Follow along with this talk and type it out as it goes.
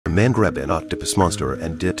The man grabbed an octopus monster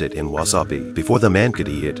and dipped it in wasabi. Before the man could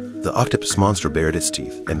eat it, the octopus monster bared its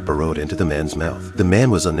teeth and burrowed into the man's mouth. The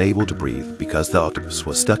man was unable to breathe because the octopus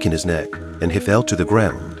was stuck in his neck, and he fell to the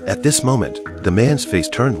ground. At this moment, the man's face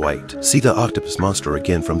turned white. See the octopus monster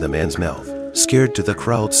again from the man's mouth. Scared, the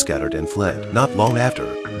crowd scattered and fled. Not long after,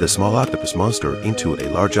 the small octopus monster into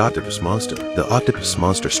a large octopus monster. The octopus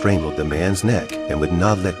monster strangled the man's neck and would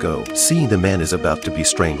not let go. Seeing the man is about to be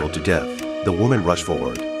strangled to death, the woman rushed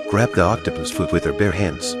forward, grabbed the octopus foot with her bare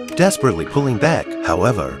hands, desperately pulling back.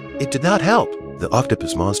 However, it did not help. The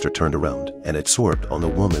octopus monster turned around and it swarmed on the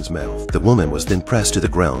woman's mouth. The woman was then pressed to the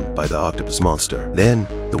ground by the octopus monster. Then,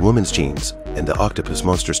 the woman's genes and the octopus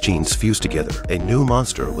monster's genes fused together. A new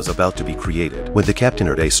monster was about to be created. When the captain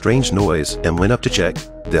heard a strange noise and went up to check,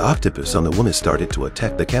 the octopus on the woman started to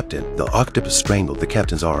attack the captain. The octopus strangled the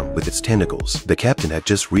captain's arm with its tentacles. The captain had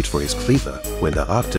just reached for his cleaver when the octopus